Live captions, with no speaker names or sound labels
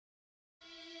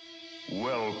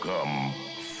Welcome,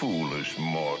 foolish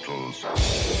mortals.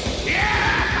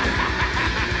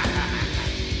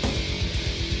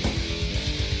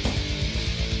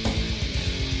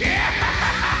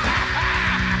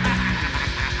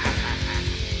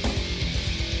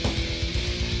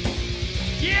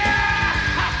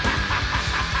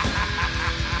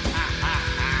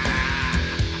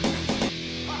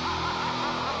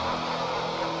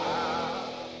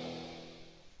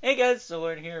 Hey guys, so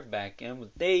we're here back in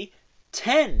with day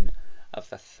 10 of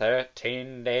the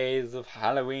 13 days of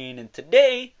Halloween, and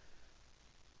today,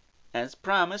 as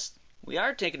promised, we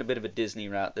are taking a bit of a Disney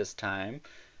route this time.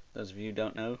 Those of you who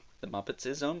don't know, the Muppets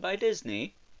is owned by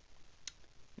Disney,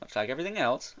 much like everything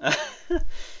else.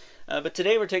 But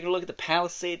today we're taking a look at the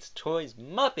Palisades Toys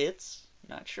Muppets.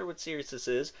 Not sure what series this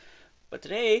is, but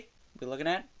today we're looking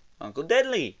at Uncle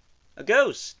Deadly, a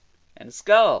ghost, and a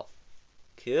skull.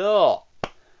 Cool.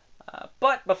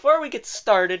 But before we get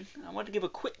started, I want to give a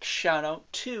quick shout out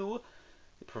to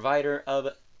the provider of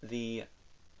the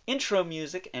intro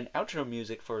music and outro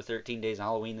music for 13 Days of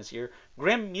Halloween this year,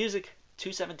 Grim Music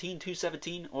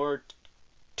 217 or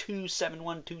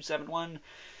 271271.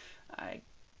 I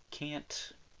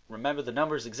can't remember the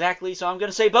numbers exactly, so I'm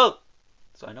going to say both,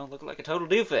 so I don't look like a total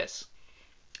doofus.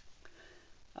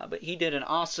 But he did an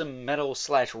awesome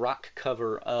metal/rock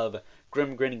cover of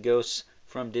Grim Grinning Ghosts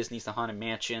from Disney's The Haunted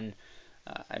Mansion.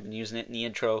 I've been using it in the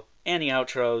intro and the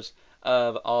outros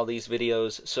of all these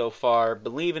videos so far.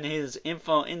 Believe in his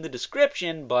info in the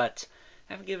description, but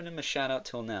haven't given him a shout out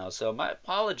till now. So my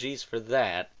apologies for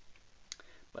that.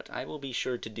 But I will be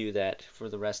sure to do that for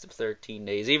the rest of 13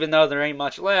 days. Even though there ain't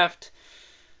much left,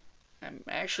 I'm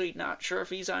actually not sure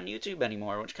if he's on YouTube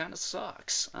anymore, which kind of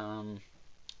sucks. I'd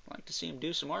like to see him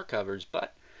do some more covers,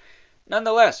 but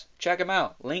nonetheless, check him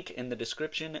out. Link in the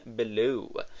description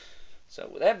below. So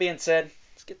with that being said,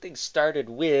 let's get things started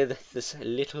with this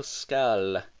little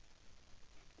skull. I'm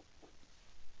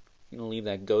going to leave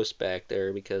that ghost back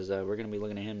there because we're going to be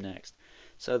looking at him next.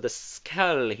 So the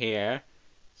skull here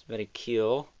is very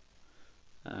cool.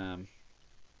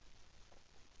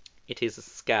 It is a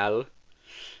skull.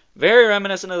 Very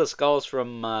reminiscent of the skulls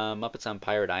from Muppets on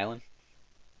Pirate Island.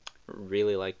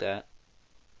 Really like that.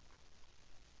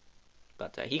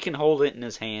 But he can hold it in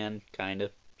his hand, kind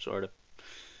of, sort of.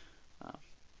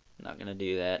 Not going to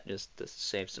do that just to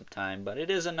save some time, but it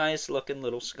is a nice looking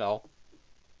little skull.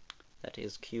 That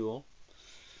is cool.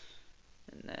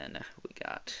 And then we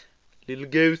got little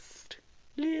ghost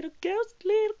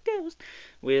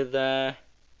with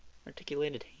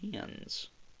articulated hands.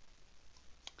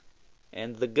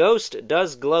 And the ghost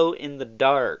does glow in the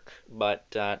dark, but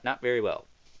not very well.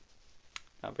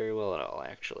 Not very well at all,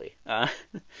 actually.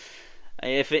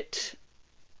 If it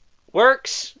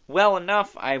works well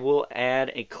enough, I will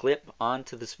add a clip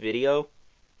onto this video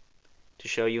to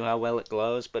show you how well it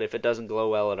glows, but if it doesn't glow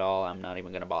well at all, I'm not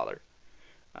even going to bother.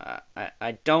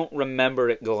 I don't remember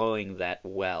it glowing that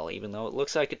well, even though it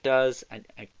looks like it does.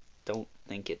 I don't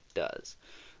think it does.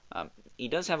 He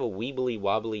does have a weebly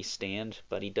wobbly stand,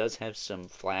 but he does have some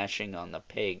flashing on the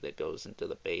peg that goes into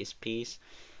the base piece.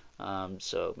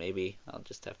 So maybe I'll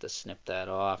just have to snip that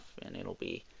off and it'll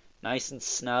be nice and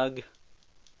snug.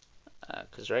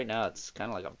 Because right now it's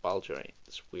kind of like a ball joint.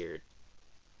 It's weird.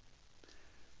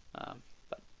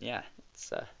 But yeah,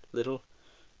 it's a little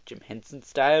Jim Henson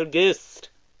style ghost.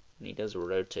 And he does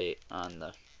rotate on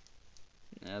the...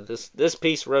 this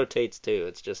piece rotates too.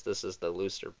 It's just this is the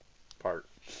looser part.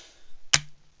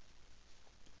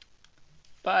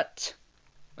 But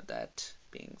with that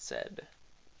being said...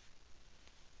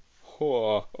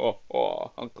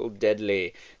 Uncle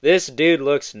Deadly. This dude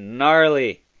looks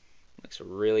gnarly. Looks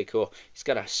really cool. He's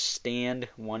got a stand,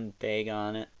 one peg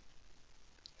on it.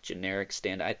 Generic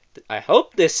stand. I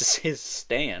hope this is his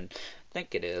stand. I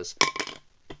think it is.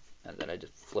 And then I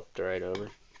just flipped right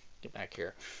over. Get back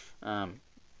here. You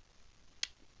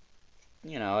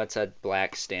know, it's a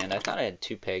black stand. I thought I had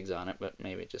two pegs on it, but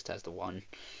maybe it just has the one.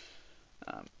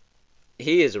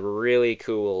 He is really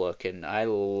cool looking. I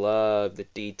love the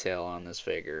detail on this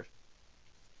figure.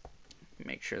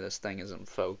 Make sure this thing is in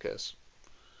focus,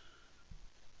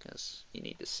 because you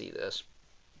need to see this.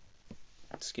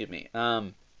 Excuse me.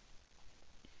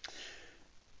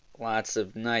 Lots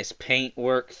of nice paint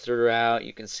work throughout.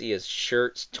 You can see his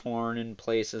shirt's torn in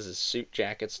places, his suit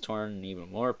jacket's torn in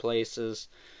even more places.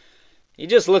 He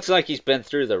just looks like he's been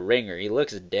through the ringer. He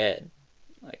looks dead.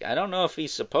 Like, I don't know if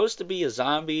he's supposed to be a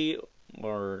zombie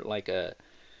or like a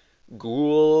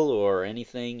ghoul or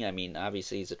anything. I mean,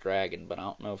 obviously he's a dragon, but I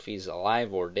don't know if he's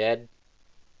alive or dead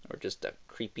or just a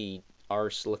creepy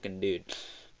arse looking dude.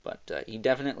 But he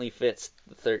definitely fits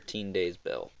the 13 days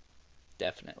bill.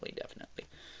 Definitely, definitely.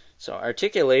 So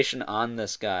articulation on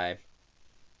this guy,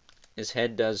 his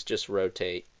head does just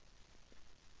rotate.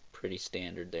 Pretty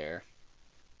standard there.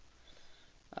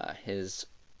 His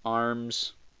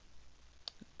arms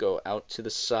go out to the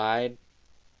side.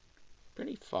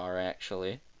 Pretty far,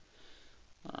 actually.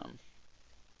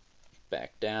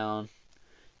 Back down.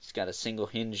 He's got a single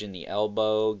hinge in the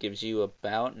elbow. Gives you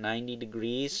about 90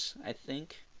 degrees, I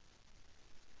think.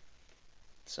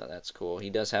 So that's cool. He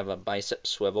does have a bicep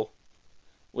swivel.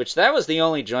 Which, that was the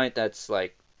only joint that's,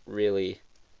 like, really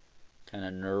kind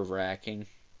of nerve-wracking.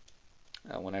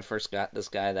 When I first got this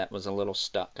guy, that was a little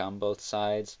stuck on both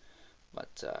sides.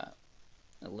 But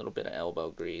a little bit of elbow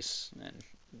grease, and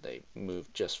they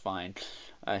move just fine.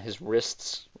 His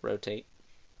wrists rotate.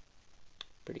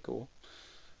 Pretty cool.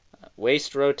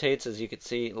 Waist rotates, as you can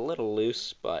see, a little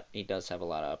loose, but he does have a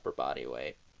lot of upper body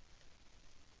weight.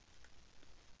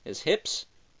 His hips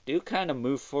do kind of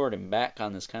move forward and back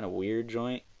on this kind of weird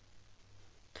joint.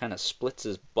 Kind of splits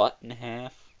his butt in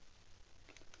half.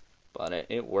 But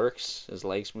it works. His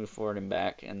legs move forward and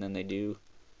back, and then they do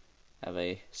have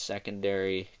a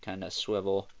secondary kind of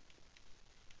swivel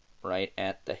right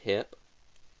at the hip.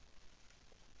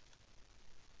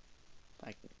 If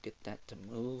I can get that to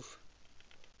move.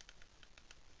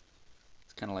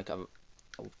 It's kind of like a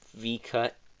V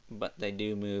cut, but they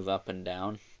do move up and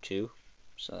down too,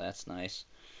 so that's nice.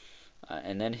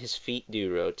 And then his feet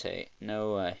do rotate.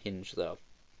 No hinge though.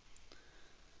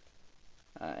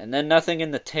 And then nothing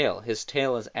in the tail. His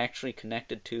tail is actually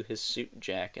connected to his suit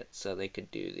jacket, so they could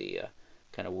do the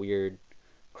kind of weird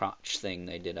crotch thing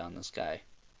they did on this guy.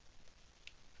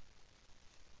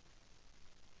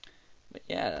 But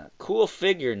yeah, cool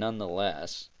figure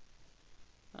nonetheless.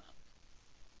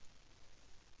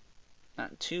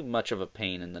 Not too much of a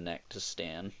pain in the neck to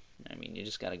stand. I mean, you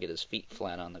just got to get his feet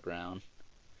flat on the ground.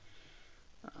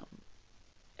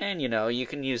 And, you know, you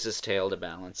can use his tail to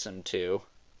balance him too.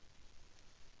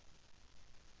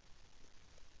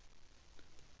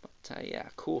 But, yeah,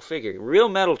 cool figure. Real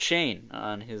metal chain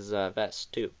on his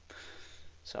vest too.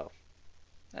 So,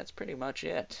 that's pretty much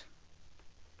it.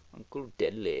 Uncle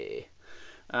Deadly.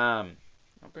 I'll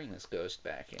bring this ghost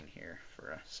back in here for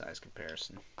a size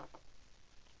comparison.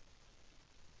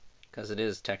 Because it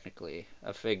is technically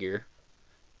a figure.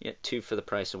 You get 2 for the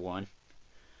price of 1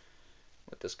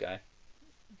 with this guy.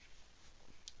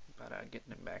 But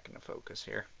getting him back into focus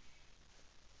here.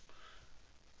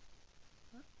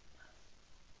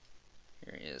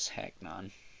 Here he is,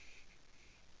 Hagnon.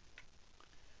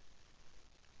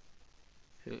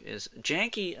 Who is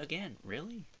janky again,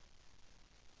 really?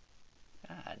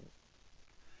 God.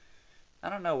 I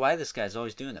don't know why this guy's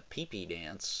always doing the pee-pee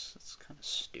dance. It's kind of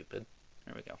stupid.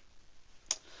 There we go.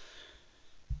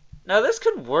 Now this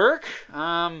could work.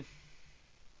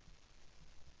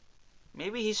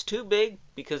 Maybe he's too big,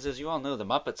 because as you all know, the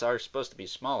Muppets are supposed to be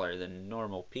smaller than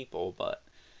normal people, but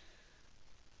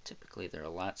typically they're a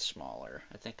lot smaller.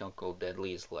 I think Uncle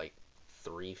Deadly's like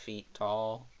 3 feet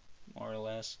tall, more or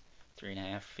less.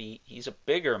 3.5 feet. He's a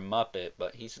bigger Muppet,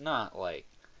 but he's not like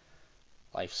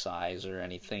life size or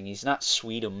anything. He's not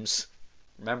Sweetums.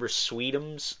 Remember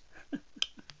Sweetums?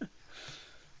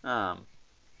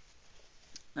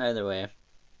 Either way,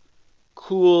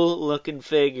 cool looking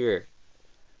figure.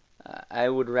 I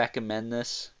would recommend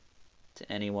this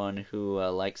to anyone who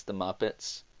likes the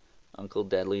Muppets. Uncle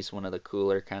Deadly's one of the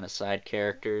cooler kind of side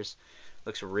characters.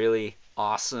 Looks really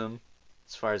awesome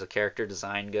as far as the character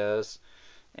design goes.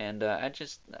 And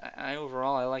I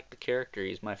overall, I like the character.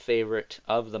 He's my favorite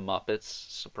of the Muppets.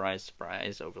 Surprise,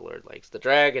 surprise, Overlord likes the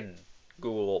dragon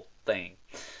ghoul thing.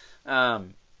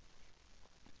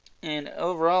 And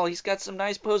overall, he's got some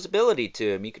nice posability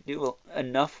to him. You could do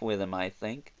enough with him, I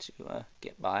think, to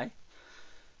get by.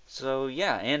 So,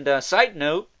 yeah, and side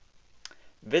note,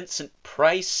 Vincent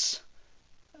Price,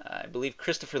 I believe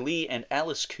Christopher Lee, and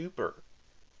Alice Cooper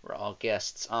were all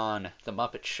guests on The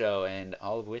Muppet Show, and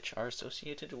all of which are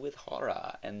associated with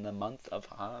horror and the month of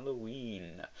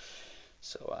Halloween.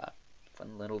 So,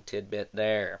 fun little tidbit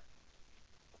there.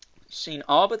 Seen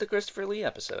all but the Christopher Lee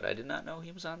episode. I did not know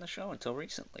he was on the show until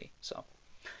recently, so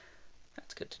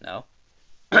that's good to know.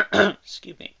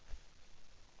 Excuse me.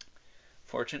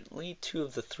 Fortunately, 2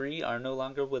 of the 3 are no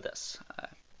longer with us.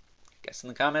 Guess in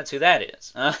the comments who that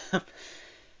is.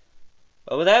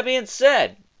 But with that being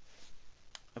said,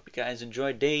 hope you guys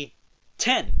enjoyed day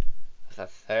 10 of the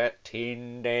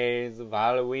 13 days of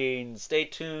Halloween. Stay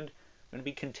tuned. I'm going to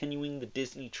be continuing the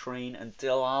Disney train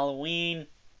until Halloween.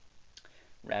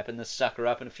 Wrapping this sucker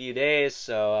up in a few days,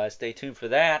 so stay tuned for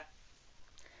that.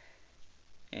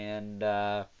 And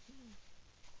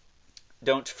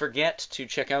Don't forget to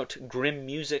check out Grim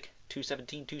Music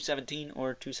 217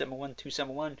 or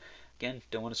 271. Again,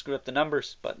 don't want to screw up the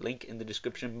numbers, but link in the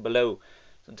description below.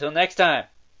 So until next time,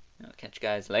 I'll catch you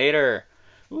guys later.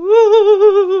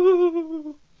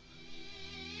 Woo!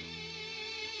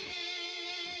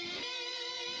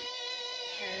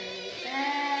 Hurry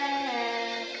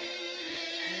back,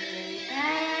 hurry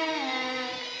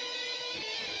back.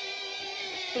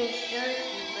 Be sure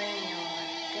to bring your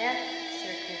death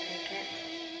certificate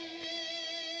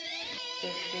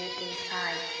if you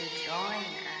decide to join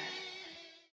us.